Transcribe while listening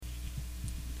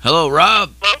Hello,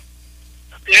 Rob. Hello?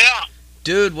 Yeah.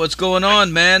 Dude, what's going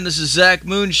on, man? This is Zach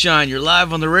Moonshine. You're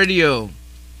live on the radio.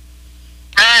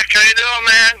 Mac, how you doing,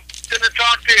 man? Good to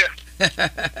talk to you.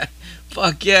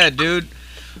 Fuck yeah, dude.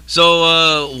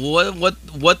 So,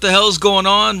 what the hell's going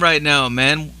on right now,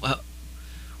 man?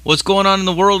 What's going on in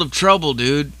the world of trouble,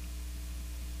 dude?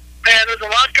 Man, there's a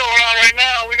lot going on right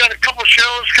now. We got a couple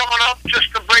shows coming up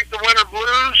just to break the winter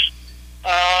blues.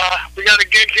 We got a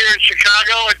gig here in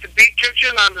Chicago at the Beat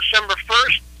Kitchen on December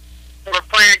 1st. We're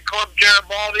playing Club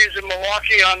Garibaldi's in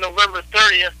Milwaukee on November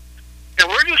 30th. And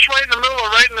we're just right in the middle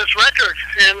of writing this record.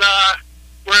 And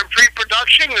we're in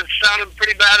pre-production. It's sounding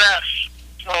pretty badass.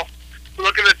 So we're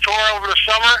looking to tour over the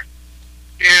summer.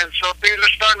 And so things are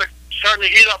starting to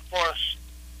heat up for us.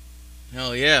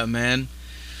 Hell yeah, man.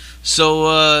 So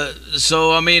well,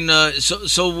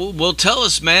 tell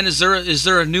us, man. Is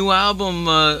there a new album?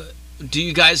 Do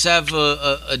you guys have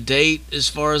a date as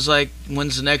far as like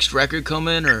when's the next record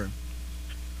coming, or?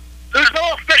 There's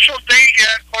no official date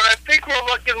yet, but I think we're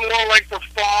looking more like the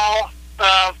fall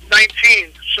of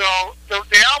 19. So the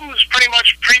album is pretty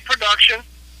much pre-production.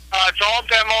 It's all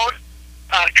demoed.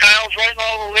 Kyle's writing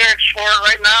all the lyrics for it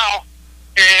right now,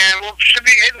 and we should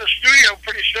be hitting the studio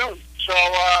pretty soon. So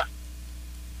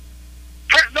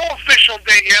no official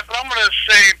date yet, but I'm going to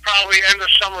say probably end of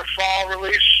summer, fall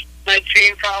release,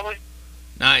 19 probably.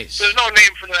 Nice. There's no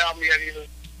name for the album yet either.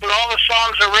 But all the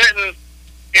songs are written,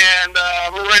 and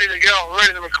we're ready to go. We're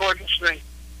ready to record this thing.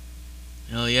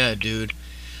 Hell yeah, dude.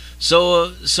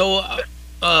 So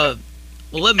well,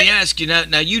 let me ask you now.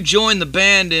 Now you joined the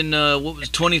band in what was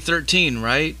 2013,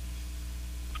 right?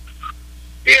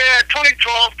 Yeah,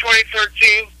 2012,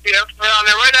 2013. Yep, around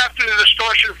there, right after the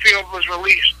Distortion Field was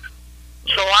released.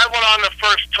 So I went on the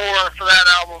first tour for that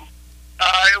album.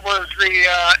 It was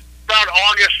around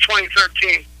August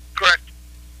 2013. Correct.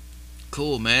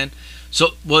 Cool, man.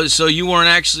 So you weren't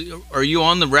actually? Are you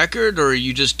on the record, or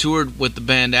you just toured with the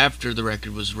band after the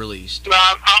record was released? No,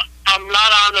 I'm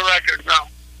not on the record. No,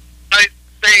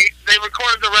 they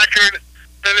recorded the record,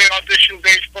 then they auditioned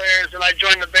bass players, and I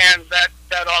joined the band that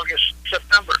August,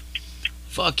 September.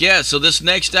 Fuck yeah! So this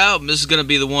next album, this is gonna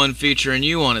be the one featuring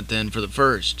you on it then for the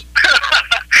first.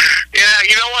 Yeah,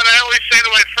 you know what I always say to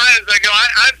my friends? I go,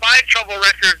 I buy Trouble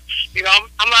records. You know,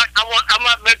 I'm not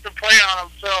meant to play on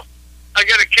them, so I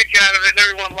get a kick out of it, and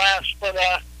everyone laughs. But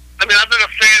I mean, I've been a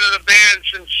fan of the band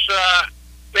since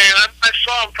man. I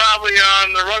saw them probably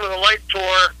on the Run of the Light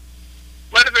tour.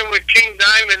 Might have been with King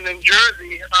Diamond in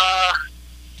Jersey.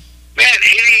 Man,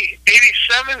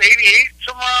 87, 88,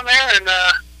 somewhere on there, and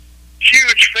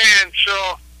huge fan.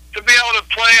 So to be able to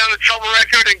play on the Trouble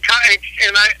record and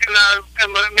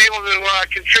I'm able to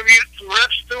contribute some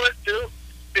riffs to it too,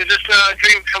 is just a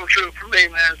dream come true for me,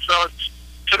 man. So it's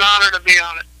an honor to be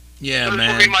on it. Yeah, so this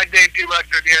man. will be my debut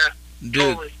record, yeah.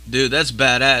 Totally. Dude, that's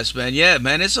badass, man. Yeah,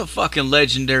 man, it's a fucking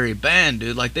legendary band,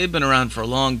 dude. Like they've been around for a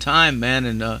long time, man,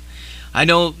 and I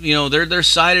know, you know, they're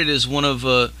cited as one of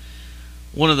the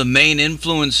main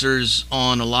influencers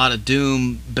on a lot of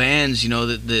doom bands, you know,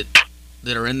 that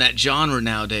are in that genre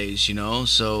nowadays, you know.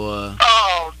 So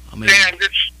oh, I mean, man,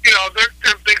 it's, you know, they're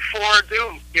big four of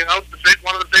doom, you know,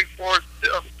 one of the big four of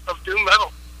doom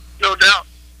metal, no doubt.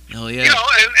 Hell yeah. You know,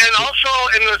 and also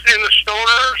in the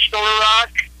stoner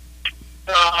rock,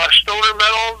 stoner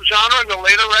metal genre, in the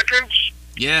later records,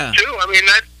 yeah, too. I mean,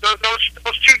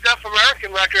 those two Deaf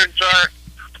American records are,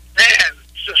 man,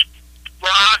 it's just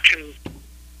rock and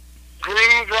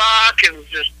groove rock and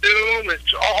just doom.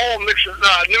 It's a whole mix of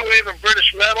new wave of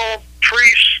British metal,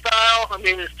 Priest style. I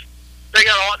mean, they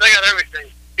got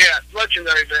everything. Yeah,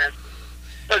 legendary band.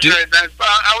 Legendary band.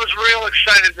 I was real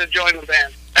excited to join the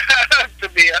band. To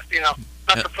be, you know,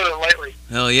 not to put it lightly.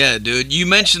 Hell yeah, dude. You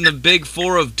mentioned the big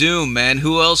four of doom, man.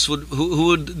 Who else would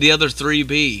the other three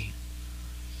be?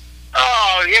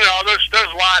 Oh, you know, there's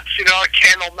lots. You know,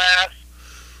 Candlemass,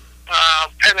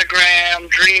 Pentagram,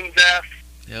 Dream Death.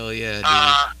 Hell yeah,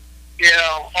 dude. You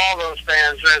know, all those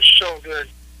bands. They're so good.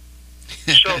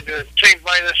 So good. St.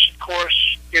 Vitus, of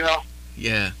course, you know.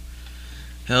 Yeah.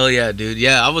 Hell yeah, dude.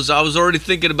 Yeah, I was already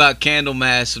thinking about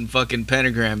Candlemass and fucking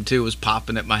Pentagram too. Was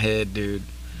popping at my head, dude.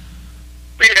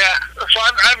 Yeah, so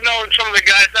I've known some of the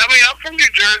guys. I mean, I'm from New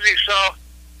Jersey, so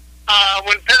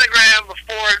when Pentagram,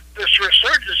 before this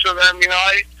resurgence of them, you know,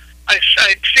 I'd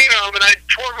seen them, and I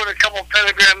toured with a couple of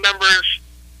Pentagram members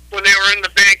when they were in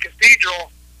the band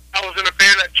Cathedral. I was in a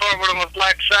band that toured with them with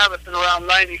Black Sabbath in around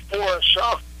 '94.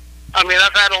 So, I mean,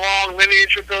 I've had a long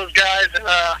lineage with those guys, and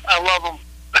I love them.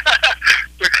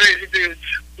 They're crazy dudes,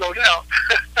 no doubt.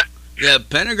 Yeah,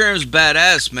 Pentagram's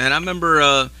badass, man. I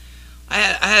remember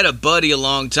I had a buddy a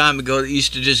long time ago that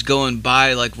used to just go and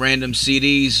buy like random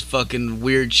CDs, fucking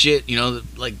weird shit, you know,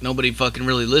 that, like nobody fucking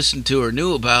really listened to or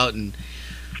knew about, and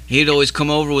he'd always come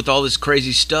over with all this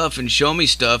crazy stuff and show me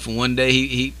stuff. And one day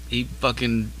he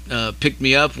fucking picked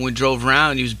me up and we drove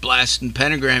around. And he was blasting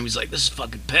Pentagram. He's like, "This is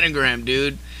fucking Pentagram,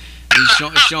 dude." And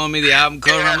he's showing me the album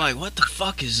cover. I'm like, "What the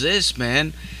fuck is this,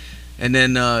 man?" And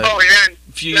then a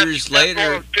few years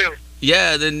later.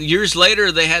 Yeah, then years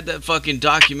later they had that fucking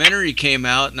documentary came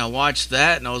out, and I watched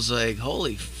that, and I was like,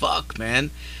 holy fuck,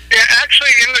 man. Yeah, actually,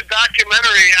 in the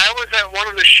documentary, I was at one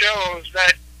of the shows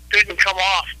that didn't come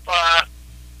off.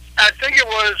 I think it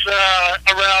was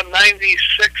around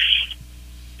 96,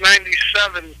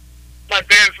 97. My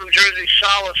band from Jersey,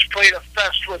 Solace, played a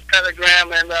fest with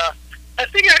Pentagram, and I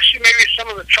think actually maybe some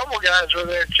of the Trouble guys were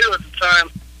there too at the time.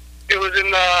 It was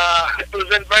in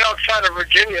right outside of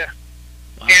Virginia.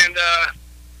 Wow. And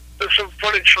there's some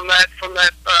footage from that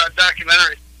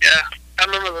documentary. Yeah, I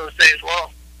remember those days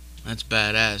well. That's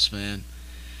badass, man.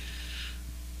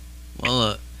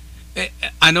 Well,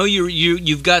 I know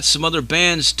you've got some other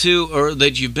bands too, or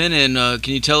that you've been in.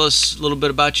 Can you tell us a little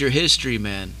bit about your history,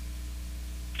 man?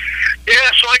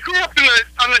 Yeah, so I grew up in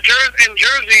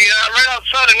Jersey, right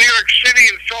outside of New York City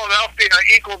and Philadelphia,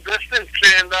 equal distance,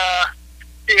 and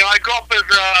I grew up as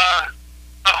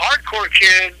a hardcore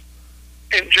kid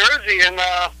in Jersey, and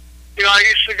I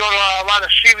used to go to a lot of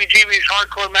CBGB's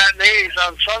hardcore matinees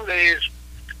on Sundays,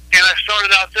 and I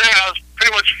started out there. I was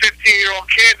pretty much a 15-year-old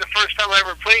kid. The first time I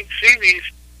ever played CB's,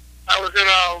 I was in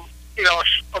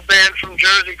a band from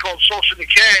Jersey called Social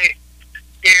Decay,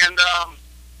 and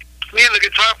me and the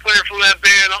guitar player from that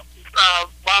band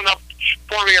wound up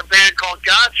forming a band called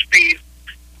Godspeed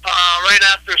right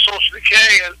after Social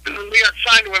Decay, and we got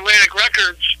signed to Atlantic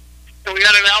Records, and we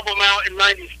had an album out in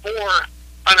 '94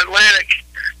 on Atlantic,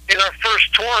 and our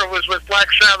first tour was with Black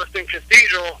Sabbath in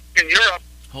Cathedral in Europe.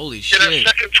 Holy shit! And our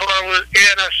second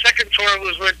tour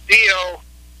was with Dio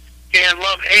and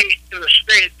Love Hate in the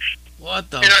States.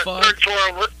 What the fuck? Our third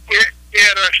tour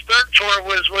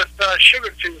was with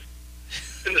Sugartooth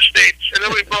in the States, and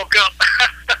then we broke up.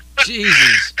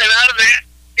 Jesus! And out of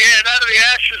the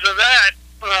ashes of that,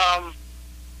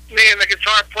 me and the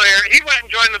guitar player, he went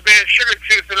and joined the band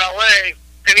Sugartooth in L.A.,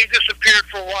 and he disappeared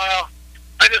for a while.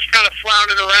 I just kind of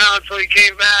floundered around until he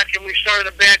came back, and we started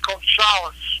a band called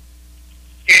Solace.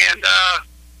 And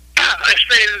I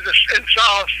stayed in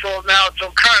Solace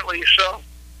till currently. So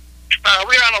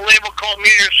we're on a label called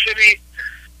Meteor City,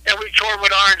 and we toured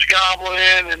with Orange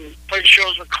Goblin and played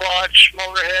shows with Clutch,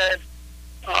 Motorhead.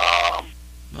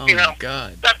 My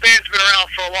God. That band's been around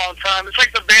for a long time. It's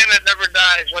like the band that never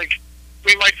dies. Like,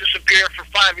 we might disappear for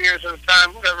 5 years at a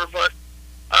time, whatever, but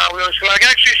we always go. Like,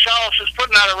 actually, Solace is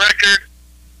putting out a record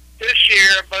this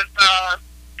year, but I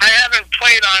haven't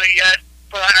played on it yet,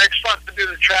 but I expect to do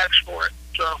the tracks for it.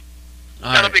 So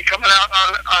that'll be coming out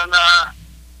on I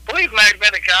believe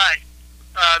Magnetic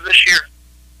Eye this year.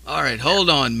 All right, hold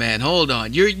on, man, hold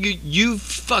on. You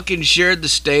fucking shared the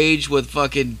stage with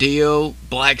fucking Dio,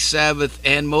 Black Sabbath,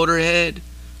 and Motorhead?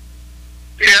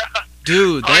 Yeah.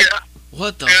 Dude,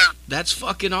 what the? Yeah. That's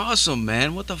fucking awesome,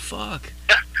 man. What the fuck?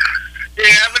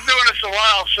 Yeah, I've been doing this a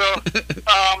while, so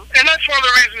and that's one of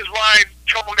the reasons why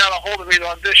Trouble got a hold of me to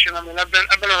audition. I mean, I've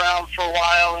been around for a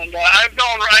while, and I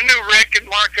knew Rick and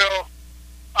Marco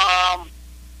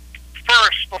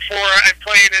first before I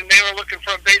played, and they were looking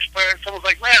for a bass player, and someone's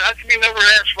like, "Man, how come you never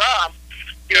asked Rob?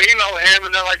 You know him."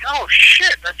 And they're like, "Oh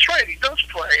shit, that's right, he does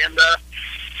play." And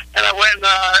I went and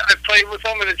I played with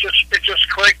him, and it just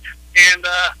clicked, and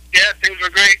yeah, things were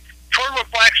great. Toured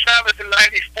with Black Sabbath in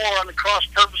 '94 on the Cross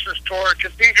Purposes tour.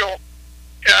 Cathedral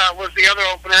was the other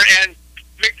opener, and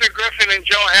Victor Griffin and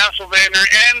Joe Hasselvander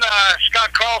and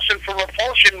Scott Carlson from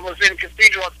Repulsion was in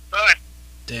Cathedral at the time.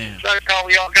 Damn. So that's how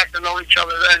we all got to know each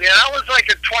other then. Yeah, I was like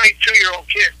a 22-year-old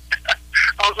kid.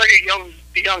 I was like a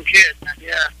young kid.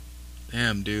 Yeah.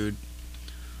 Damn, dude.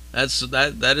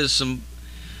 That is some.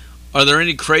 Are there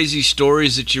any crazy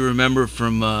stories that you remember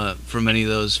from any of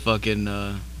those fucking?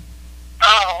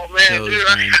 Oh man, shows, dude!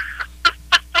 Man.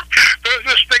 There's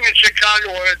this thing in Chicago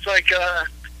where it's like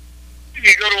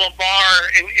you go to a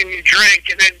bar and you drink,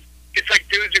 and then it's like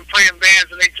dudes who play in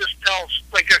bands, and they just tell,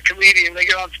 like a comedian, they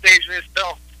get on stage and just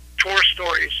tell tour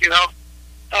stories, you know.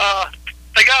 I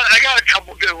got a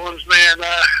couple good ones, man.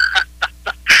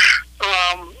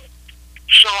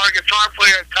 So our guitar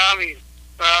player Tommy,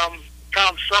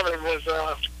 Tom Southern was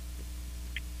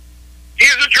he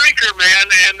was a drinker, man,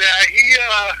 and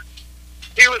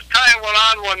he was tying one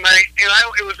on one night, and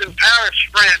it was in Paris,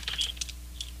 France,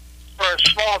 or a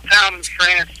small town in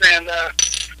France, and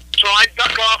so I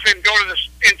duck off and go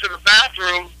into the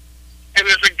bathroom, and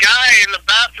there's a guy in the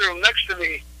bathroom next to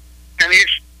me, and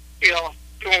he's,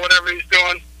 doing whatever he's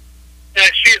doing, and I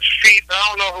see his feet, but I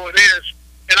don't know who it is,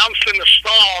 and I'm sitting in the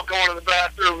stall going to the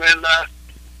bathroom, and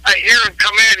I hear him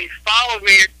come in. He followed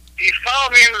me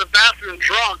into the bathroom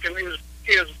drunk, and he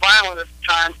was violent at the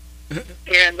time,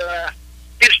 and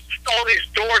all these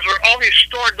store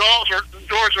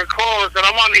doors were closed, and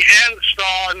I'm on the end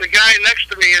stall, and the guy next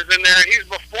to me is in there, and he's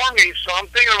before me, so I'm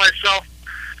thinking to myself,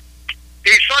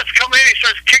 he starts coming in, he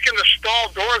starts kicking the stall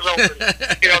doors open,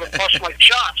 to bust my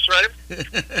chops, right?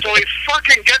 So he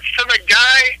fucking gets to the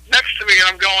guy next to me, and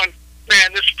I'm going,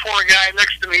 man, this poor guy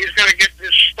next to me, he's going to get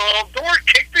this stall door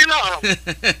kicked in on him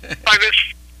by this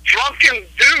drunken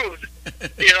dude,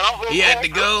 He had to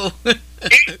go.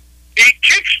 He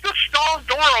kicks the stall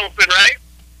door open, right?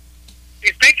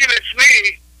 He's thinking it's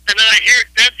me, and then I hear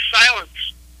dead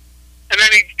silence. And then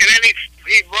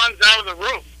he runs out of the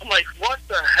room. I'm like, what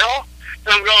the hell?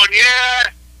 And I'm going,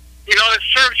 yeah, it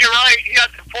serves you right. You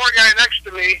got the poor guy next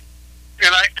to me,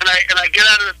 and I get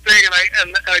out of the thing,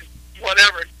 and I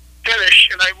whatever, finish,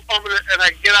 and I open it, and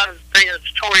I get out of the thing, and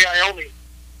it's Tony Iommi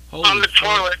on the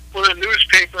toilet with a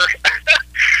newspaper.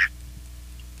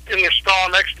 In the stall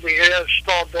next to me, he had a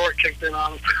stall door kicked in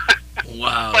on him.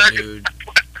 Wow, dude.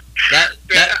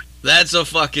 That's a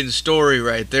fucking story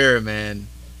right there, man.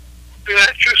 Dude,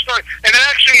 that's a true story. And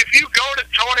actually, if you go to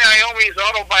Tony Iommi's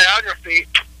autobiography,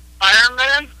 Iron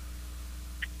Man,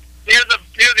 near the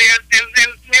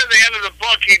end of the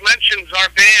book, he mentions our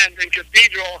band in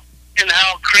Cathedral and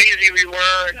how crazy we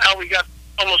were and how we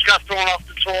almost got thrown off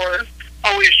the tour and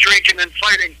always drinking and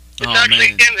fighting. It's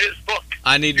actually in his book.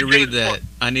 I need to read that.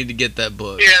 I need to get that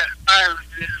book. Yeah,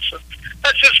 so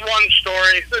that's just one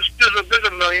story. There's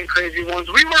a million crazy ones.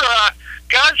 We were,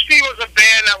 Godspeed was a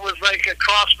band that was like a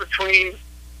cross between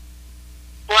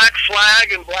Black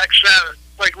Flag and Black Sabbath.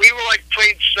 Like, we were like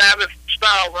played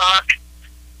Sabbath-style rock,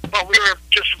 but we were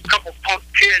just a couple punk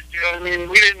kids, you know what I mean?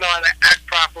 We didn't know how to act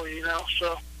properly,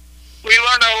 So we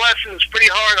learned our lessons pretty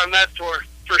hard on that tour,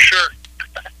 for sure.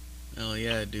 Hell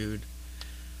yeah, dude.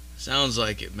 Sounds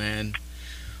like it, man.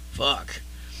 Fuck.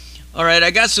 All right,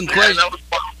 I got some questions.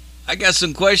 I got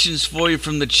some questions for you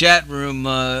from the chat room.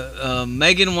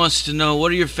 Megan wants to know,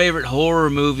 what are your favorite horror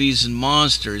movies and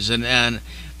monsters? And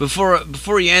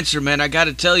before you answer, man, I got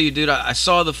to tell you, dude, I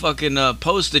saw the fucking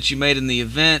post that you made in the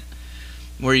event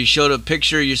where you showed a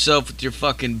picture of yourself with your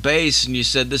fucking bass, and you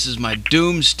said, "This is my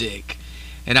doomstick."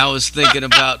 And I was thinking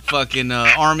about fucking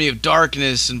Army of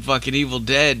Darkness and fucking Evil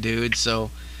Dead, dude. So.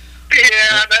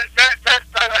 Yeah, that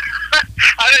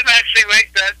I didn't actually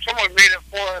make that. Someone made it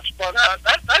for us, but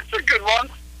that's a good one.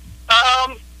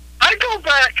 I go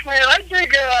back, man. I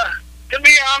dig. To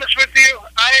be honest with you,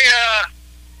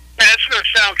 man, it's gonna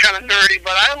sound kind of nerdy,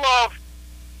 but I love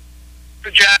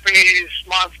the Japanese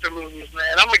monster movies,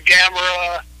 man. I'm a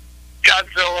Gamera,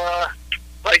 Godzilla,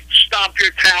 like Stomp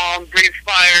Your Town, Breathe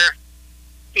Fire,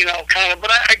 kind of.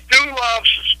 But I do love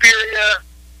Suspiria.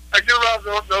 I do love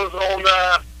those old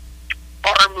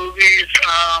horror movies.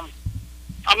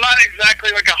 I'm not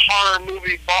exactly like a horror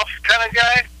movie buff kind of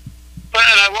guy, but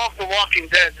I love The Walking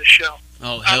Dead, the show.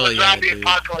 Oh, hell I'm a yeah, zombie dude.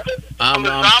 apocalypse. I'm a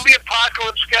zombie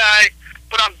apocalypse guy,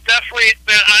 but I'm definitely,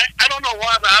 I don't know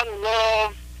why, but I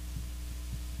love,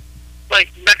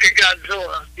 like, Mecha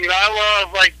Godzilla. I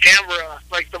love, like, Gamera,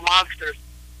 like the monsters.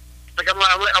 Like,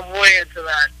 I'm way into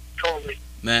that, totally.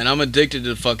 Man, I'm addicted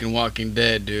to fucking Walking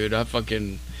Dead, dude.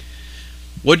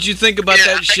 What'd you think about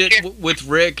that shit with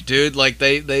Rick, dude? Like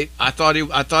I thought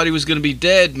he was gonna be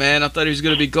dead, man. I thought he was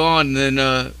gonna be gone.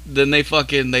 And then they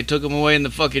took him away in the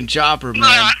fucking chopper, man.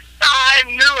 I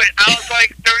knew it. I was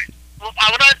like, what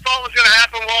I thought was gonna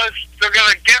happen was they're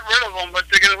gonna get rid of him, but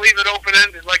they're gonna leave it open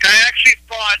ended. Like, I actually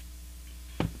thought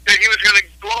that he was gonna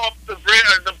blow up the bridge,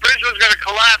 or the bridge was gonna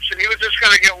collapse, and he was just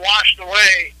gonna get washed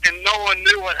away, and no one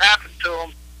knew what happened to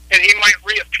him, and he might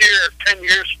reappear 10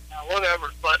 years from now, whatever.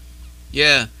 But.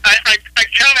 Yeah. I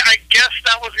guess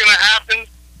that was going to happen.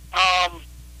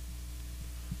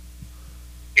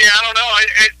 Yeah, I don't know.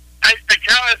 I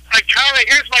kind of,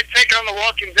 here's my take on The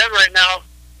Walking Dead right now.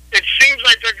 It seems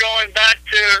like they're going back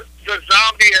to the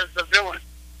zombie as the villain.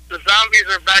 The zombies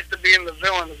are back to being the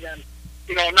villain again.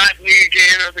 Not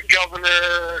Negan or the governor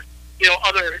or,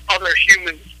 other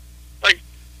humans. Like,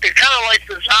 it's kind of like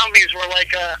the zombies were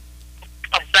like a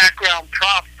background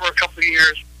prop for a couple of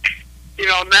years.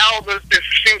 Now it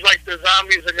seems like the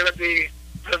zombies are going to be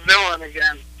the villain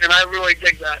again, and I really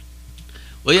dig that.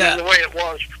 Well, yeah, the way it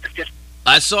was.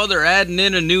 I saw they're adding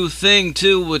in a new thing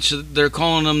too, which they're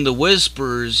calling them the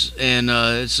Whispers, and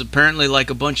it's apparently like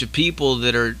a bunch of people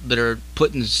that are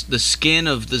putting the skin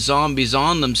of the zombies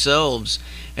on themselves,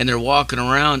 and they're walking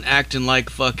around acting like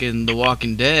fucking The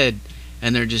Walking Dead,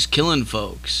 and they're just killing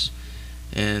folks.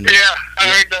 And yeah, I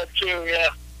heard that too. Yeah.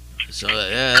 So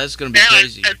yeah, that's gonna be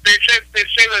crazy. And they say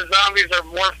the zombies are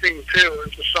morphing too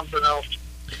into something else.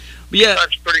 But yeah,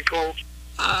 that's pretty cool.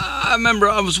 I remember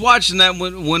I was watching that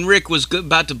when Rick was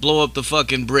about to blow up the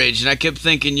fucking bridge, and I kept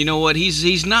thinking, you know what?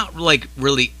 He's not like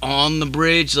really on the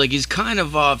bridge, like he's kind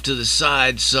of off to the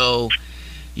side. So,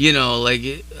 you know,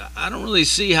 like I don't really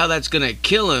see how that's gonna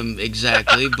kill him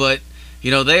exactly. But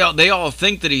you know, they all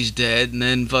think that he's dead, and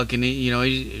then fucking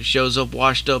he shows up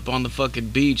washed up on the fucking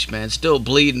beach, man, still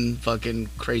bleeding, fucking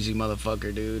crazy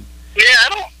motherfucker, dude. Yeah,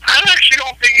 I actually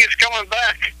don't think he's coming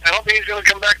back. I don't think he's gonna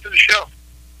come back to the show.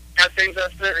 I think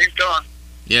that's it. He's gone.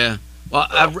 Yeah. Well,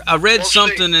 I read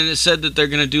something and it said that they're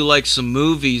going to do like some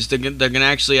movies. They're going to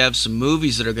actually have some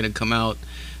movies that are going to come out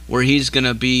where he's going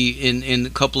to be in a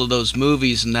couple of those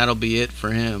movies, and that'll be it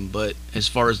for him. But as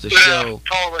far as the show,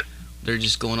 totally. They're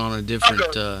just going on a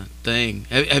different thing.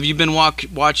 Have you been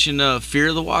watching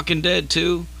Fear the Walking Dead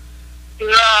too? No,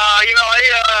 I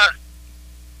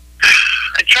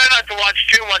try not to watch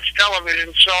too much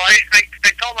television, so I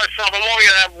told myself I'm only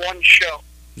going to have one show.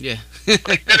 Yeah.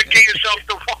 Like, dedicate yourself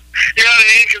to one. You know what I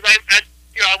mean? Because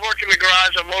I work in the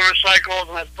garage on motorcycles,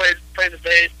 and I play the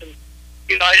bass, and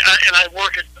I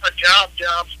work at a job.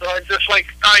 So I just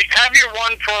have your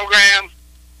one program,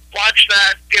 watch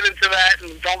that, get into that,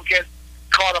 and don't get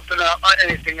caught up in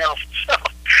anything else. So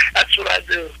that's what I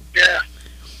do. Yeah.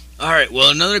 All right.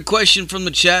 Well, another question from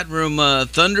the chat room.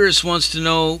 Thunderous wants to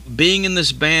know, being in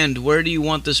this band, where do you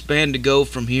want this band to go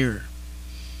from here?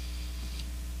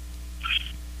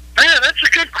 Man, that's a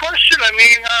good question. I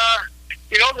mean,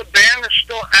 the band is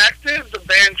still active. The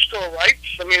band still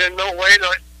writes. I mean, in no way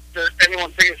does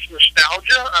anyone think it's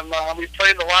nostalgia. We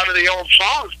played a lot of the old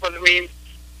songs, but I mean,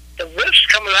 the riffs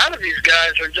coming out of these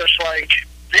guys are just like,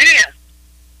 man,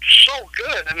 so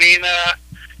good. I mean,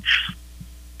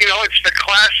 it's the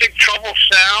classic Trouble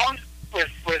sound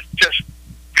with just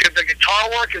the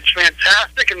guitar work is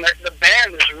fantastic, and the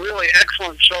band is really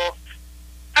excellent. So,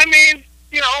 I mean,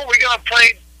 we're gonna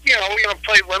play. We're going to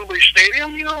play Wembley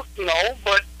Stadium, no,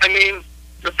 but, I mean,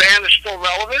 the band is still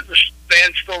relevant. The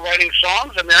band's still writing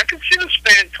songs. I mean, I can see this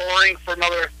band touring for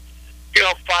another,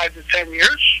 5 to 10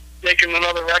 years, making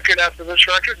another record after this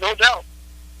record, no doubt.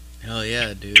 Hell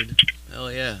yeah, dude.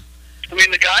 Hell yeah. I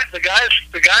mean, the guys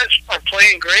are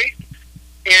playing great,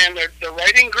 and they're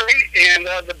writing great, and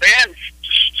the band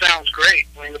just sounds great.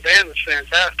 I mean, the band is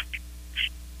fantastic.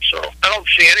 So I don't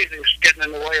see anything getting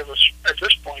in the way of us at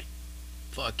this point.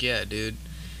 Fuck yeah, dude.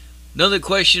 Another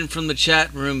question from the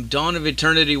chat room. Dawn of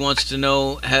Eternity wants to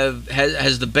know,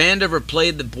 has the band ever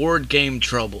played the board game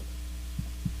Trouble?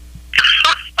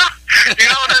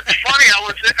 That's funny.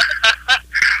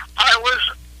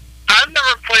 I've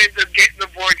never played the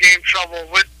board game Trouble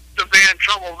with the band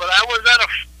Trouble, but I was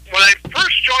when I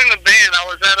first joined the band, I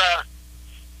was at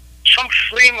some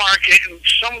flea market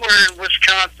somewhere in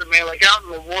Wisconsin, man, like out in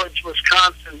the woods,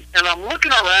 Wisconsin, and I'm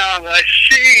looking around and I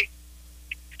see it.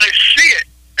 I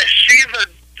see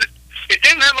it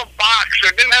didn't have a box, or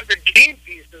it didn't have the game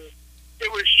pieces.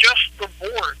 It was just the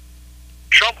board,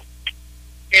 Trouble.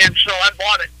 And so I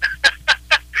bought it.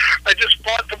 I just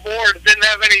bought the board. It didn't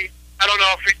have any, I don't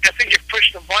know I think you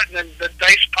push the button and the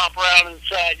dice pop around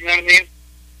inside, you know what I mean?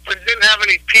 But it didn't have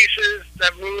any pieces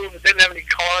that moved. It didn't have any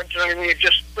cards or anything.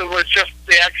 It was just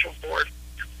the actual board.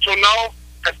 So no,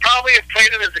 I probably have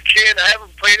played it as a kid. I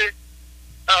haven't played it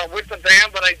with the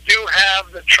band, but I do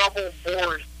have the Trouble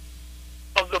board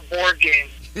of the board game,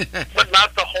 but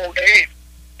not the whole game.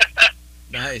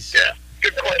 Nice. Yeah,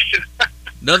 good question.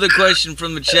 Another question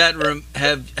from the chat room: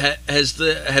 Have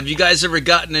you guys ever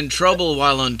gotten in trouble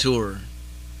while on tour?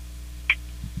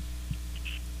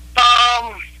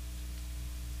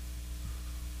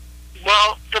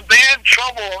 Well, the band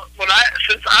Trouble,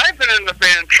 since I've been in the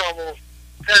band Trouble,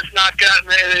 has not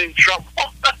gotten in any trouble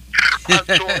on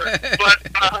tour. But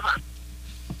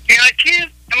I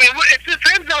can't. I mean, it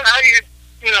depends on how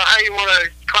you want to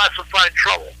classify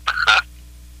trouble.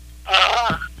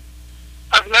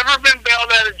 I've never been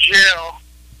bailed out of jail,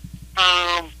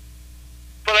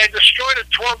 but I destroyed a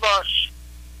tour bus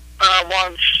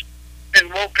once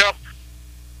and woke up.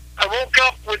 I woke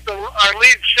up with our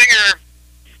lead singer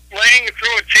laying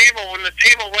through a table when the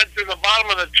table went through the bottom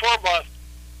of the tour bus,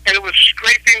 and it was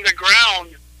scraping the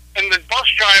ground. And the bus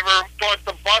driver thought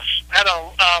the bus had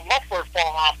a muffler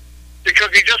fall off because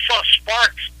he just saw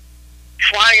sparks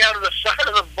flying out of the side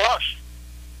of the bus.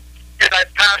 And I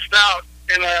passed out,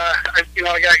 and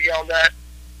I got yelled at.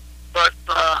 But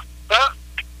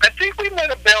I think we might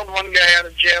have bailed one guy out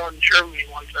of jail in Germany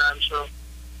one time. So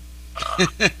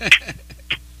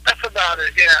That's about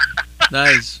it. Yeah.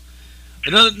 Nice.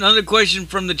 Another question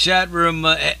from the chat room: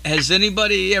 has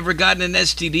anybody ever gotten an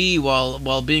STD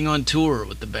while being on tour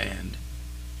with the band?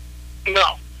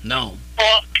 No. No.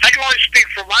 Well, I can only speak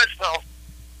for myself.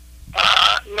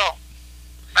 No,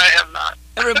 I have not.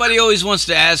 Everybody always wants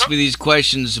to ask me these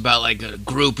questions about like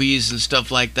groupies and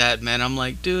stuff like that, man. I'm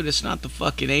like, dude, it's not the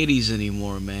fucking 80s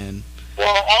anymore, man.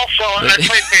 Well, also, I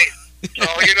play bass,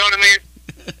 so you know what I mean?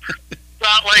 It's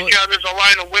not like there's a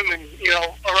line of women,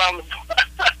 around the...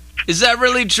 Is that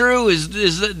really true? Is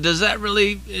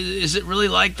it really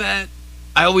like that?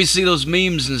 I always see those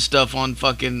memes and stuff on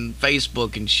fucking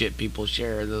Facebook and shit people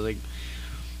share. They're like,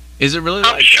 is it really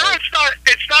like that? I'm sure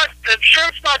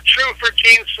it's not true for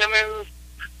Gene Simmons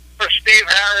or Steve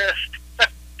Harris.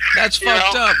 That's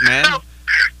fucked up, man.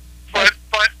 But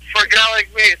for a guy like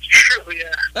me, it's true,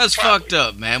 yeah. That's fucked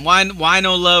up, man. Why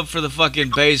no love for the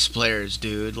fucking bass players,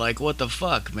 dude? Like, what the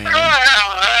fuck, man?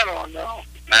 I don't know.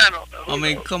 I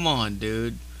mean, come on,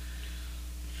 dude.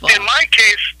 Fuck. In my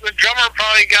case, the drummer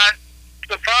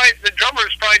the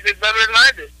drummers probably did better than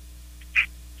I did.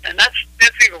 And that's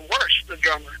even worse, the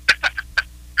drummer.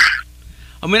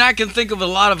 I mean, I can think of a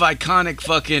lot of iconic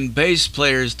fucking bass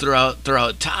players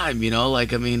throughout time,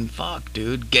 like, I mean, fuck,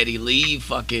 dude. Geddy Lee,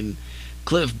 fucking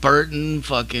Cliff Burton,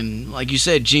 fucking, like you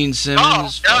said, Gene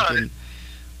Simmons, fucking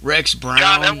Rex Brown.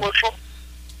 John Entwistle.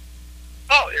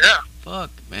 Oh, yeah.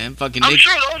 Fuck, man. Fucking I'm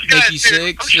sure those guys Nikki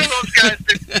did. I'm sure those guys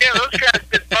did. Yeah, those guys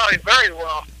did probably very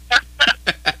well.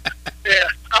 Yeah,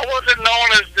 I wasn't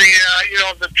known as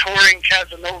the touring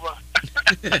Casanova.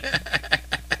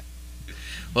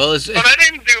 Well, but I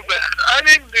didn't do bad. I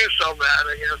didn't do so bad,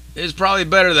 I guess. It's probably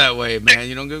better that way, man.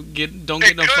 You don't get no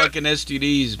fucking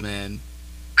STDs, man.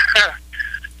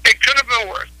 It could have been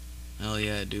worse. Hell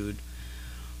yeah, dude.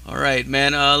 All right,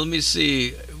 man. Let me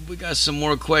see. We got some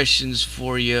more questions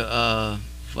for you.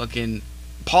 Fucking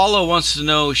Paula wants to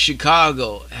know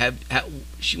Chicago.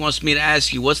 She wants me to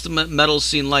ask you, what's the metal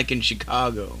scene like in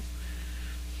Chicago?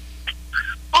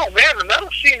 Oh man, the metal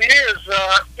scene here is,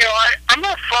 I'm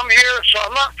not from here, so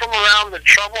I'm not from around the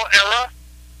Trouble era.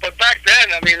 But back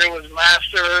then, I mean, there was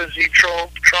Master,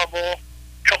 Z-Trope, Trouble, a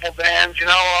couple bands.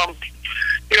 Today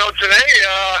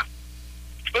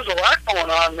there's a lot going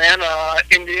on, man.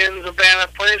 Indians, a band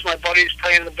that plays. My buddy's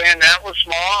playing the band Atlas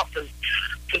Moth, and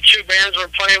the two bands we're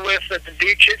playing with at the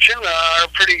D Kitchen are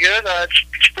pretty good.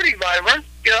 It's pretty vibrant,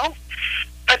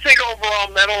 I think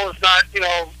overall metal is not,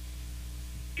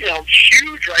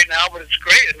 huge right now, but it's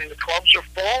great. I mean, the clubs are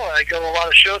full. I go to a lot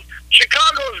of shows.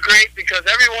 Chicago is great because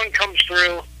everyone comes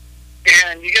through,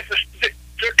 and you get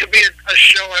there could be a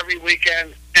show every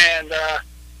weekend, and I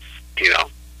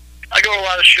go to a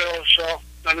lot of shows. So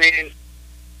I mean,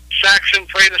 Saxon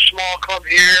played a small club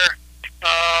here,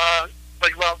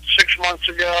 like about 6 months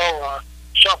ago.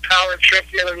 Saw Power Trip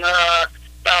the other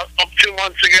about 2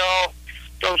 months ago.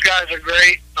 Those guys are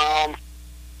great.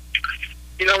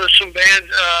 There's some bands,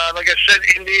 like I said,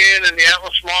 Indian and the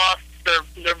Atlas Moth.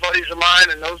 They're buddies of mine,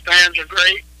 and those bands are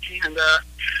great. And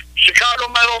Chicago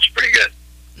metal's pretty good.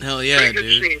 Hell yeah,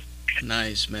 dude. Scene.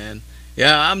 Nice, man.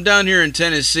 Yeah, I'm down here in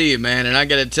Tennessee, man, and I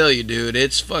gotta tell you, dude,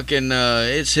 it's fucking,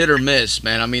 it's hit or miss,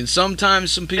 man. I mean,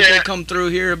 sometimes some people come through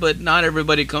here, but not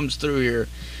everybody comes through here.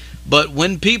 But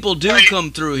when people do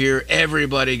come through here,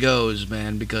 everybody goes,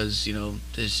 man, because,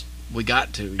 we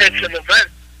got to. It's an event.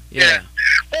 Yeah.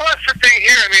 Well, that's the thing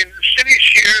here. I mean, the city's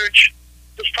huge.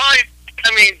 There's probably,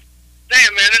 damn,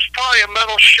 man, there's probably a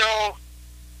metal show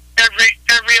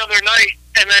every other night,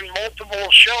 and then multiple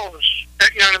shows.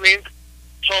 You know what I mean?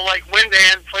 So, like,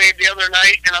 Windan played the other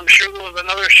night, and I'm sure there was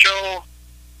another show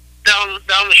down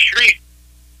the street.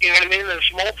 You know what I mean?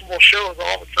 There's multiple shows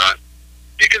all the time.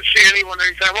 You can see anyone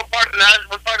anytime. What part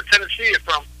of Tennessee are you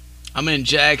from? I'm in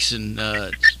Jackson.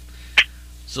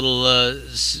 It's a little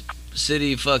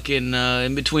city fucking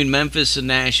in between Memphis and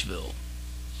Nashville.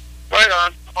 Right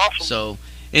on. Awesome. So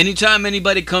anytime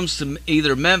anybody comes to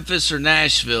either Memphis or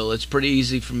Nashville, it's pretty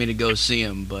easy for me to go see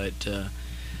them. But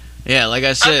yeah, like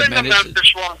I said, I've been man, to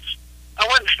Memphis once. I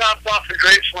went and stopped off at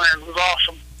Graceland. It was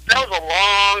awesome. That was a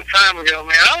long time ago,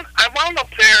 man. I wound up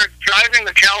there driving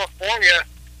to California.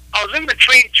 I was in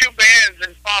between two bands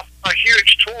and off a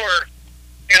huge tour,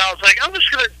 and I was like, I'm just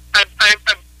gonna. I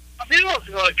didn't want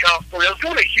to go to California. I was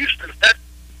going to Houston,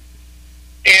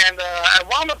 and I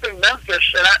wound up in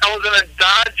Memphis, and I was in a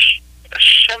Dodge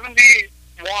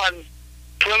 71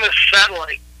 Plymouth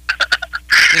Satellite,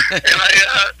 and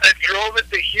I drove it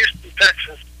to Houston,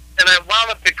 Texas, and I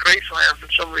wound up at Graceland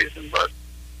for some reason. But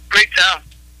great town,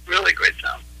 really great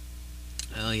town.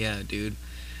 Hell yeah, dude.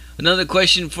 Another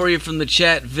question for you from the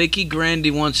chat. Vicky Grandy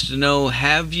wants to know: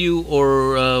 have you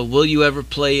or will you ever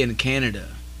play in Canada?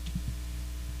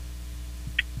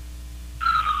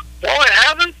 Well, I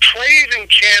haven't played in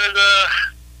Canada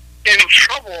in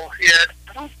Trouble yet.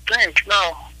 I don't think,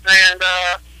 no. And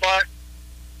but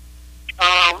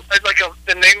like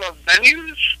the name of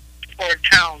venues or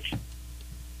towns.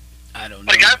 I don't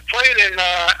know. Like I played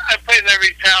in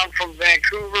every town from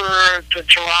Vancouver to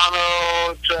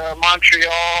Toronto to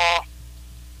Montreal,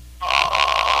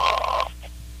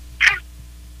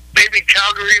 maybe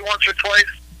Calgary once or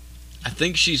twice. I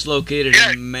think she's located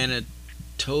in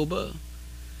Manitoba.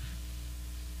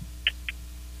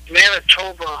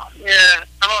 Manitoba, yeah.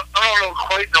 I don't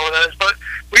quite know what that is, but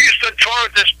we used to tour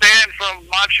with this band from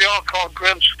Montreal called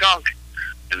Grim Skunk,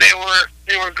 and they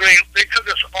were great. They took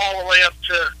us all the way up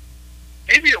to,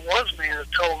 maybe it was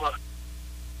Manitoba.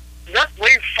 Is that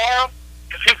way far up?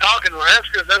 Because I'm talking to us,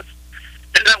 because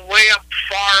is that way up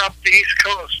far up the East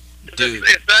Coast? Dude,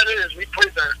 if that is, we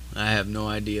played there. I have no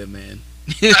idea, man.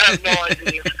 I have no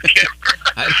idea.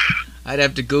 I'd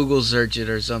have to Google search it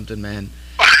or something, man.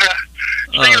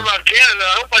 Speaking about Canada,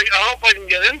 I hope I can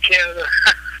get in Canada.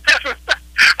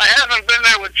 I haven't been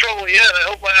there with trouble yet. I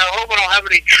hope I don't have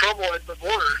any trouble at the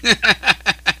border.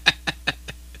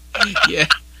 Yeah.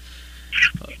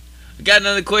 I got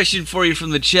another question for you from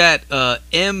the chat.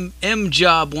 M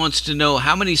Job wants to know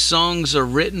how many songs are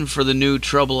written for the new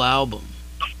Trouble album.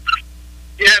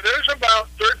 Yeah, there's about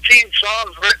 13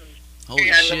 songs written. Holy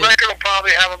and shit. The record will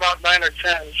probably have about 9 or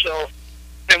 10. So,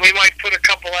 and we might put a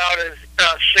couple out as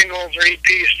singles or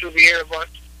EPs through the year. But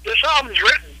this album's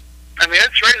written. I mean,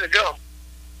 it's ready to go.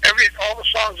 All the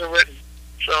songs are written.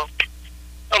 So,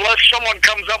 unless someone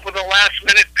comes up with a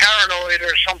last-minute Paranoid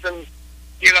or something,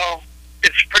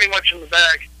 it's pretty much in the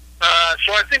bag.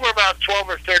 So I think we're about 12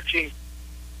 or 13.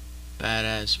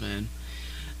 Badass, man.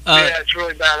 Yeah, it's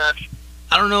really badass.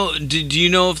 I don't know. Do you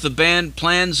know if the band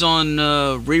plans on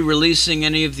re-releasing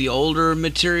any of the older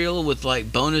material with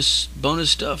like bonus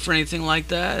stuff or anything like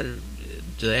that? Or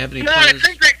do they have any plans?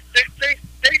 No, I think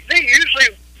they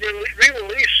usually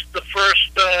re-release the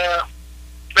first,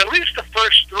 at least the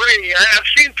first 3. I've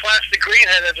seen Plastic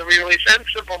Greenhead as a re-release and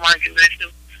Simple Mind Condition.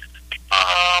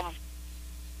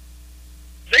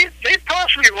 They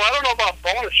possibly, well, I don't know about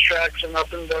bonus tracks or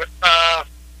nothing, but I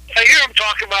hear them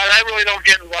talk about it. I really don't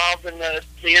get involved in the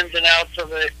ins and outs of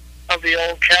the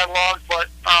old catalog, but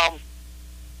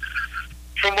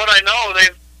from what I know,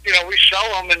 we sell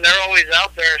them and they're always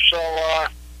out there. So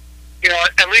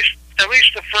at least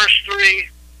the first 3,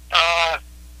 I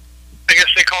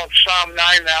guess they call it Psalm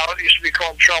 9 now. It used to be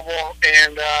called Trouble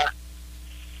and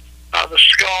the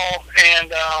Skull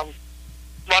and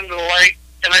Run to the Light.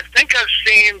 And I think I've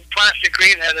seen Plastic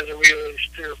Greenhead as a release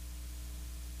too,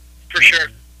 for sure.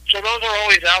 So those are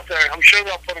always out there. I'm sure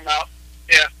they'll put them out.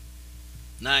 Yeah.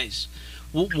 Nice.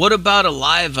 What about a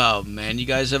live album, man? You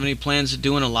guys have any plans of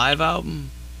doing a live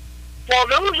album? Well,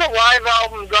 there was a live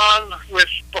album done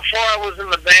before I was in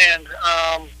the band.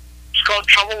 It's called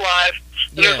Trouble Live.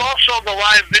 And there's also the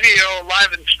live video,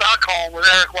 Live in Stockholm, with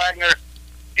Eric Wagner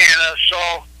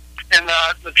and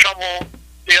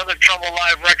the other Trouble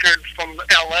Live record from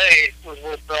L.A. was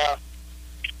with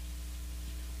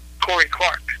Corey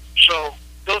Clark. So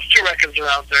those 2 records are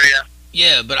out there, yeah.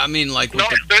 Yeah, but I mean, like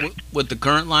with the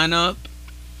current lineup.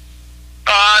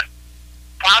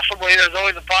 Possibly. There's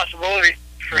always a possibility,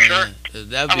 for sure.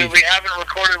 I mean, we haven't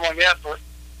recorded one yet, but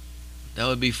that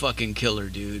would be fucking killer,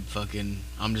 dude.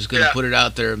 I'm just gonna put it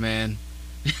out there, man.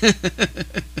 Yeah,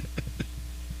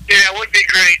 it would be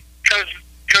great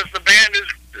because the band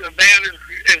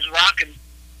is rocking.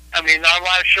 I mean, our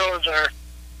live shows are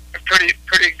a pretty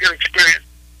good experience.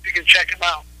 You can check them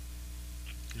out.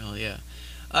 Oh yeah.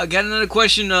 Got another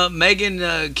question.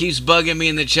 Megan keeps bugging me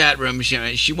in the chat room.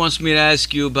 She wants me to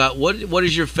ask you about what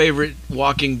is your favorite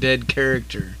Walking Dead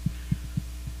character?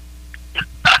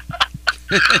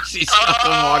 She's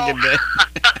on Walking Dead.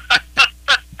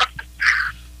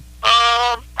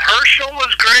 Herschel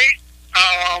was great.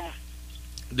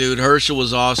 Dude, Herschel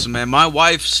was awesome, man. My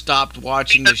wife stopped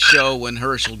watching the show when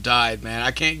Herschel died, man.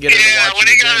 I can't get her to watch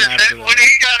it again after that. When he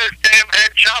got his damn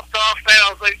head chopped off, man,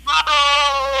 I was like, no!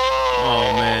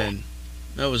 Oh, man.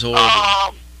 That was horrible.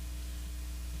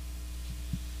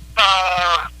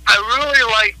 I really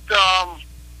liked,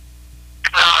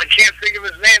 I can't think of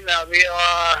his name now.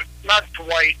 Not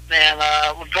Dwight, man.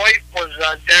 Dwight was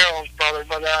Daryl's brother,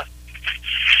 but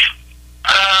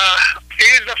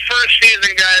he's the first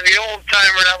season guy, the old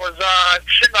timer that was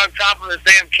sitting on top of his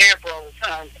damn camper all the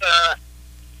time.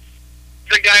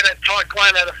 The guy that taught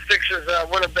Glenn how to fix his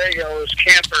Winnebago, his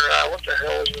camper. What the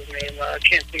hell is his name? I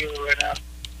can't think of it right now.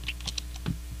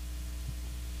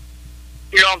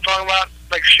 You know what I'm talking about?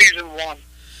 Like season 1.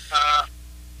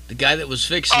 The guy that was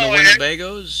fixing the and,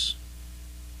 Winnebagos?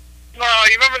 no,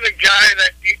 you remember the guy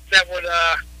that would,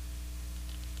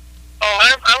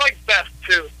 I like Beth,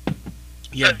 too.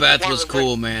 Yeah, Beth was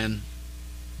cool, man.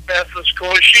 Beth was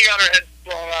cool. She got her head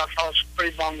blown off. I was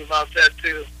pretty bummed about that,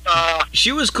 too.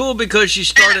 She was cool because she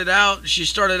started out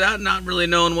not really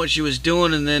knowing what she was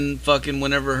doing, and then fucking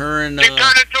whenever her and she turned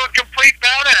into a complete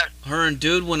badass. her and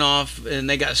dude went off and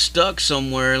they got stuck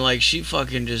somewhere, like she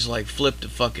fucking just like flipped a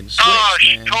fucking switch,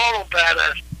 she's man. total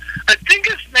badass. I think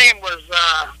his name was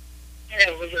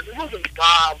it wasn't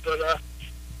Bob, but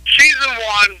season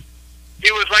 1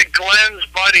 he was like Glenn's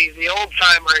buddy, the old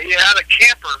timer. He had a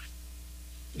camper.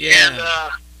 Yeah. And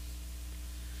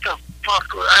the fuck,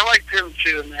 I liked him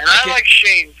too, man. I like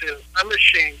Shane too. I miss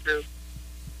Shane too.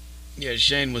 Yeah,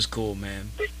 Shane was cool,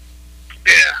 man.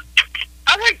 Yeah,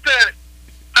 I like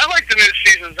the new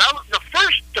seasons. The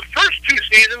first 2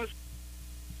 seasons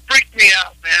freaked me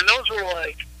out, man. Those were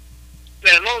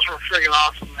friggin'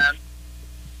 awesome, man.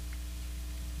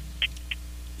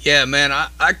 Yeah, man,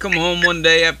 I come home one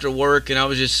day after work and I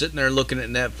was just sitting there looking at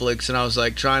Netflix and I was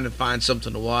like trying to find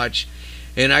something to watch,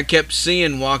 and I kept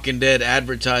seeing Walking Dead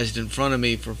advertised in front of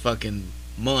me for fucking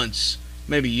months,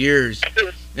 maybe years,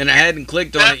 and I hadn't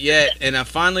clicked on it yet, and I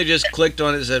finally just clicked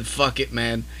on it and said, fuck it,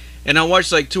 man. And I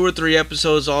watched like 2 or 3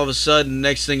 episodes. All of a sudden,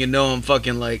 next thing you know, I'm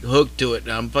fucking like hooked to it,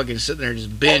 and I'm fucking sitting there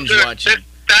just binge watching.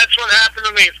 That's what happened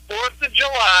to me. 4th of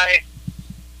July,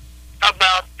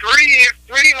 about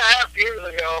 3.5 years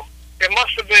ago. It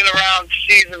must have been around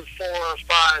season 4 or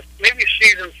 5, maybe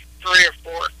season 3 or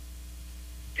 4.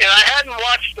 And I hadn't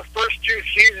watched the first 2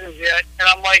 seasons yet, and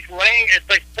I'm like laying. It's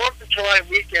like 4th of July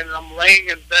weekend, and I'm laying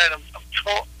in bed.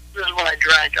 This is when I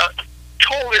drank. I'm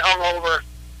totally hungover,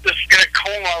 just in a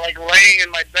coma, like laying in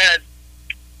my bed.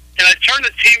 And I turned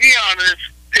the TV on, and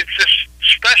it's this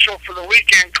special for the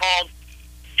weekend called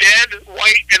Dead,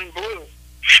 White, and Blue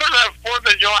for the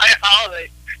 4th of July holiday.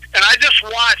 And I just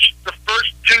watched the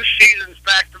first 2 seasons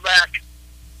back to back,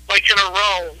 like in a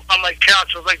row on my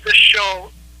couch. I was like, this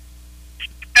show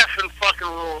effing fucking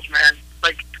rules, man.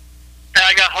 Like, and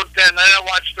I got hooked in, and I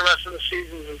watched the rest of the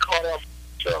seasons and caught up.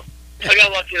 So I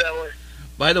got lucky that way.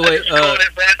 By the way,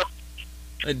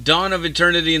 Dawn of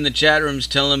Eternity in the chat room's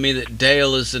telling me that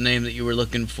Dale is the name that you were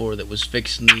looking for that was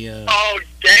fixing the... Oh,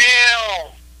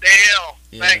 Dale!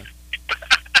 Yeah. Thanks.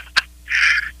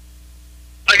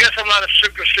 I guess I'm not a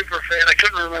super fan. I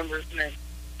couldn't remember his name.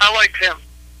 I liked him.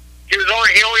 He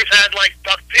always had, like,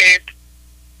 duct tape.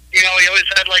 You know, he always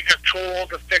had, like, a tool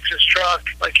to fix his truck.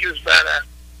 Like, he was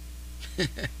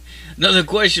badass. Another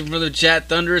question from the chat.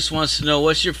 Thunderous wants to know,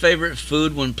 what's your favorite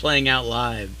food when playing out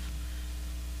live?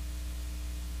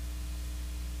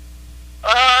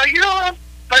 You know,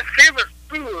 my favorite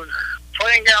food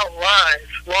playing out live.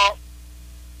 Well,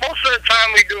 most of the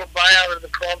time we do a buyout at the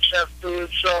clubs have food,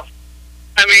 so,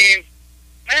 I mean,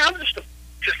 man, I'm just a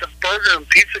burger and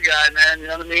pizza guy, man, you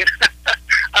know what I mean? I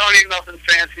don't eat nothing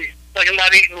fancy. Like, I'm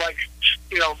not eating, like,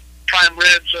 you know, prime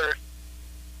ribs or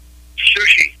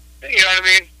sushi. You know what I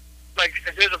mean? Like,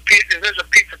 if there's a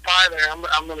pizza pie there, I'm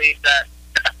going to eat that.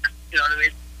 You know what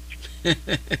I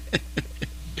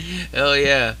mean? Hell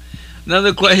yeah.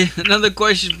 Another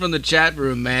question from the chat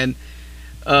room, man.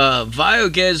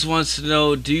 Viogez wants to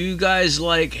know, do you guys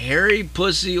like hairy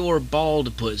pussy or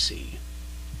bald pussy?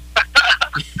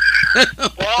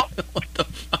 Well,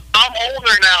 I'm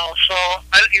older now, so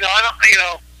I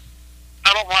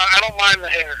don't mind the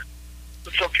hair.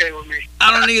 It's okay with me.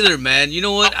 I don't either, man. You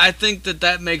know what? I think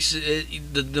that makes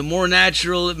it the more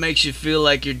natural it makes you feel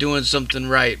like you're doing something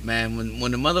right, man.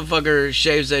 When a motherfucker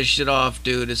shaves that shit off,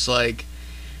 dude, it's like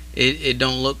it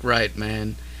don't look right,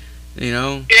 man. You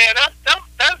know? Yeah,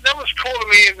 that was cool to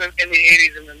me in the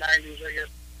 80s and the 90s, I guess.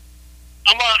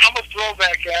 I'm a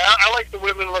throwback guy. I like the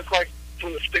women look like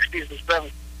from the 60s and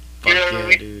 70s. Fuck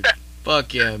yeah, dude.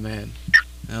 Fuck yeah, man.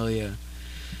 Hell yeah.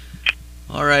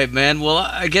 All right, man. Well,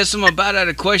 I guess I'm about out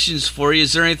of questions for you.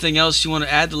 Is there anything else you want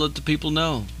to add to let the people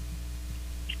know?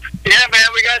 Yeah,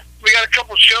 man. We got a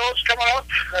couple shows coming up.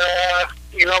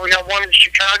 We got one in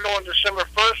Chicago on December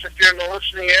 1st. If you're in the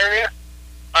listening area,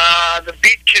 the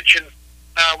Beat Kitchen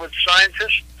with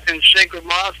Scientists and Sacred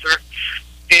Monster,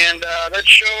 and that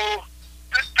show.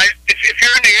 If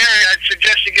you're in the area, I'd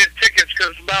suggest you get tickets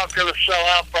because it's about going to sell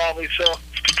out probably. So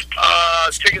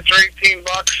tickets are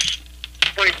 $18.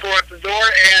 24 at the door,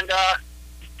 and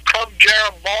Club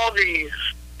Garibaldi's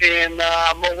in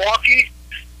Milwaukee.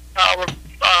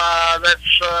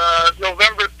 That's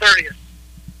November 30th.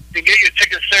 You get your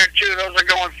tickets there too. Those are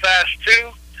going fast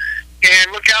too.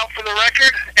 And look out for the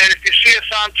record. And if you see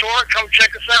us on tour, come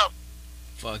check us out.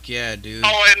 Fuck yeah, dude.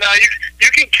 Oh, and you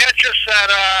can catch us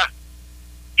at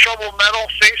Trouble Metal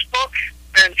Facebook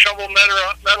and Trouble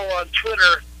Metal on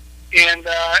Twitter. And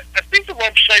I think the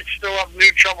website's still up,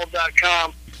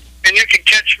 newtrouble.com. And you can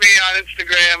catch me on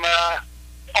Instagram,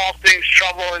 all things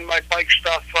Trouble and my bike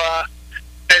stuff.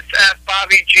 It's at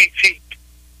Bobby GT.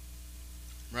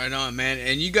 Right on, man.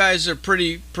 And you guys are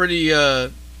pretty.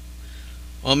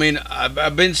 I mean,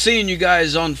 I've been seeing you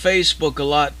guys on Facebook a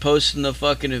lot, posting the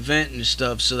fucking event and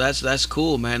stuff. So that's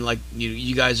cool, man. Like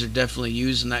you guys are definitely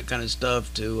using that kind of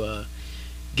stuff to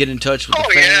get in touch with the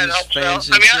fans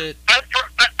and shit.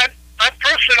 I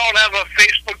personally don't have a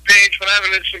Facebook page, but I have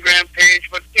an Instagram page.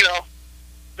 But you know,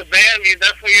 the band, you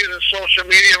definitely use social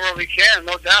media where we can,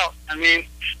 no doubt. I mean,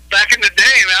 back in the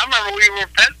day, man, I remember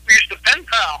we used to pen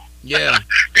pal. Yeah.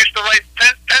 We used to write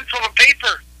pencil to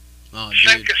paper. Oh,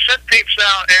 send cassette tapes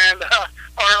out and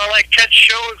or like catch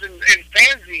shows and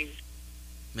fanzines.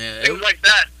 Man, things like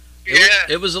that.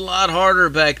 It was a lot harder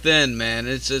back then, man.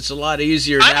 It's a lot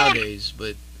easier nowadays,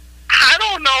 but I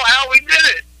don't know how we did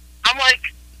it. I'm like,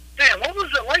 damn, what was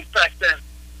it like back then?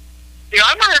 You know,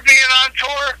 I remember being on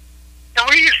tour and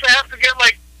we used to have to get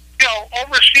like, you know,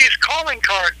 overseas calling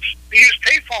cards to use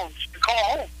payphones to call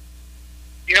home.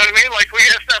 You know what I mean? Like we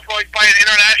used to have to like buy an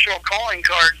international calling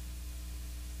card.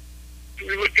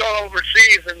 We would go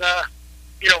overseas and,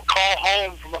 you know, call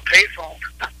home from a payphone.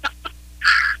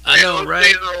 I know,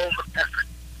 right?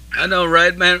 I know,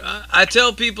 right, man? I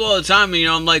tell people all the time, you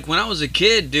know, I'm like, when I was a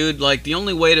kid, dude, like, the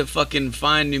only way to fucking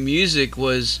find new music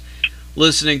was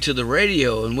listening to the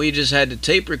radio, and we just had to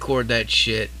tape record that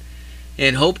shit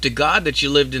and hope to God that you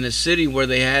lived in a city where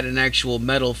they had an actual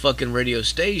metal fucking radio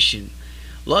station.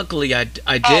 Luckily, I did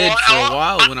for a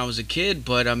while when I was a kid,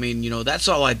 but I mean, you know, that's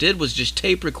all I did was just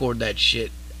tape record that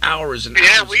shit, hours and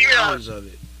hours of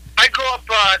it. I grew up.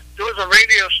 There was a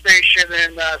radio station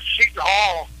in Seton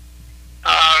Hall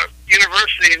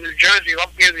University in New Jersey,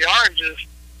 up near the Oranges,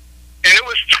 and it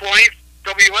was 20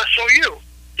 WSOU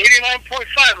 89.5.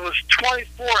 It was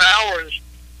 24 hours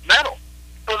metal.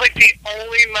 It was like the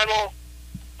only metal.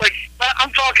 Like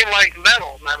I'm talking like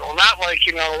metal, not like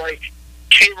you know like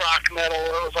K-rock metal.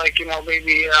 It was like, you know,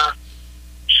 maybe, you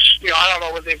know, I don't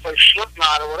know what they play,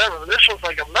 Slipknot or whatever. But this was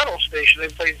like a metal station. They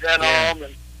played Venom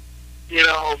and, you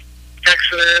know,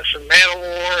 Exodus and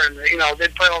Manowar, and you know,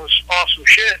 they'd play all this awesome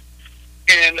shit.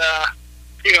 And,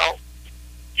 you know,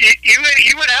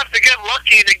 you would have to get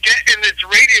lucky to get in its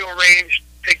radio range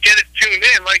to get it tuned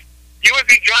in. Like, you would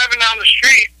be driving down the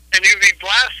street and you'd be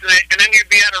blasting it, and then you'd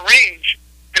be at a range,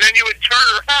 and then you would turn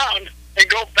around and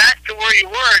go back to where you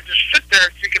were and just sit there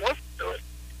so you can listen to it.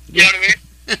 You know what I mean?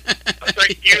 It's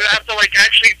like you have to like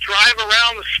actually drive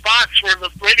around the spots where the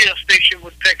radio station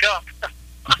would pick up.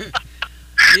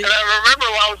 And I remember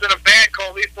when I was in a band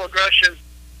called Lethal Aggression,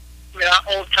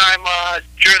 old time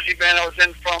Jersey band I was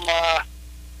in from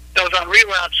that was on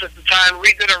Relapse at the time.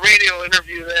 We did a radio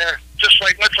interview there, just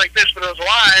like much like this, but it was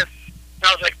live. And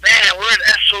I was like, man, we're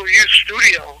at SOU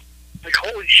studio. Like,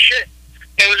 holy shit.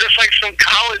 It was just like some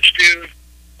college dude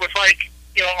with like,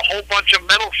 you know, a whole bunch of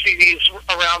metal CDs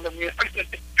around him.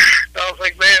 I was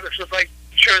like, man, this is like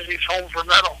Jersey's home for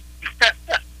metal.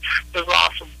 It was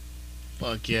awesome.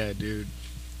 Fuck yeah, dude.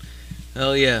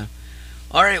 Hell yeah.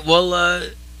 Alright, well,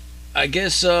 I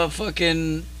guess,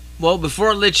 well, before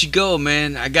I let you go,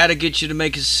 man, I gotta get you to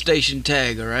make a station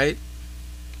tag, alright?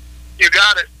 You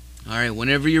got it. Alright,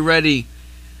 whenever you're ready,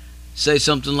 say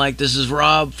something like, "This is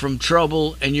Rob from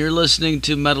Trouble, and you're listening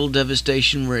to Metal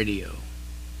Devastation Radio."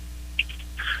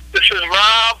 This is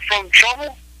Rob from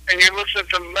Trouble, and you're listening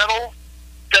to Metal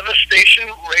Devastation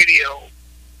Radio.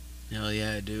 Hell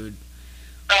yeah, dude.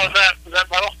 How was that? Was that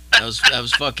metal? That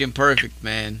was fucking perfect,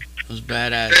 man. That was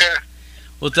badass. Yeah.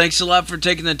 Well, thanks a lot for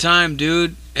taking the time,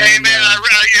 dude. Hey, man,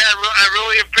 I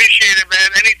really appreciate it, man.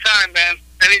 Anytime, man.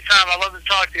 Anytime. I love to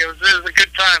talk to you. It was a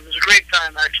good time. It was a great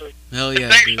time, actually. Hell yeah,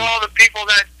 and thanks dude. to all the people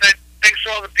that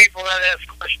asked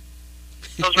questions.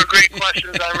 Those were great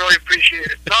questions. I really appreciate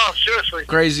it. No, seriously.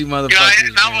 Crazy motherfuckers.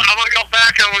 You know, I'm going to go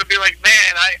back and I'm going to be like,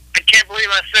 man, I can't believe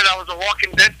I said I was a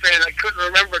Walking Dead fan. I couldn't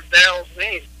remember Dale's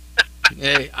name.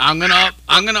 Hey, I'm gonna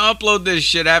upload this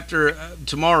shit after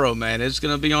tomorrow, man. It's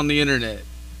gonna be on the internet.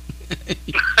 That's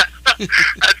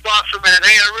awesome, man.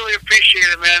 Hey, I really appreciate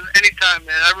it, man. Anytime,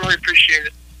 man. I really appreciate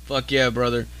it. Fuck yeah,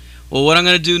 brother. Well, what I'm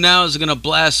gonna do now is I'm gonna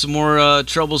blast some more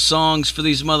Trouble songs for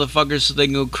these motherfuckers so they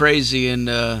can go crazy, and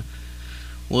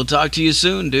we'll talk to you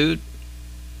soon, dude.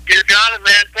 You got it,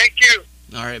 man. Thank you.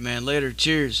 All right, man. Later.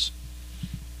 Cheers.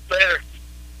 Later.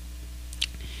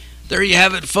 There you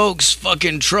have it, folks.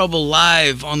 Fucking Trouble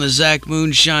live on the Zach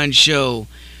Moonshine Show.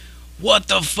 What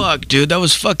the fuck, dude? That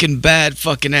was fucking bad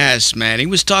fucking ass, man. He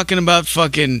was talking about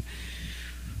fucking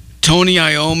Tony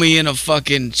Iommi in a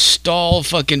fucking stall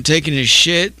fucking taking his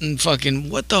shit and fucking...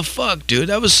 What the fuck, dude?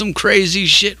 That was some crazy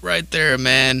shit right there,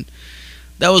 man.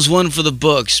 That was one for the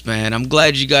books, man. I'm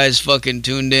glad you guys fucking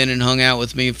tuned in and hung out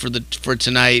with me for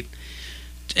tonight.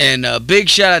 And big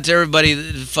shout out to everybody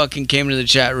that fucking came to the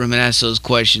chat room and asked those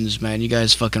questions, man. You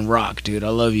guys fucking rock, dude. I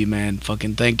love you, man.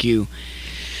 Fucking thank you.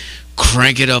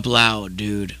 Crank it up loud,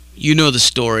 dude. You know the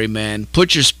story, man.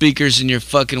 Put your speakers in your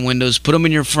fucking windows. Put them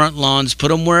in your front lawns. Put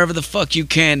them wherever the fuck you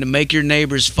can to make your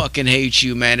neighbors fucking hate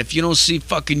you, man. If you don't see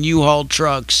fucking U-Haul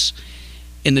trucks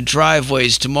in the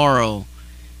driveways tomorrow,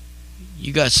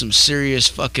 you got some serious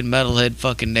fucking metalhead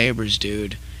fucking neighbors,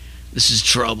 dude. This is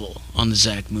Trouble on the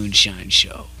Zach Moonshine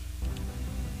Show.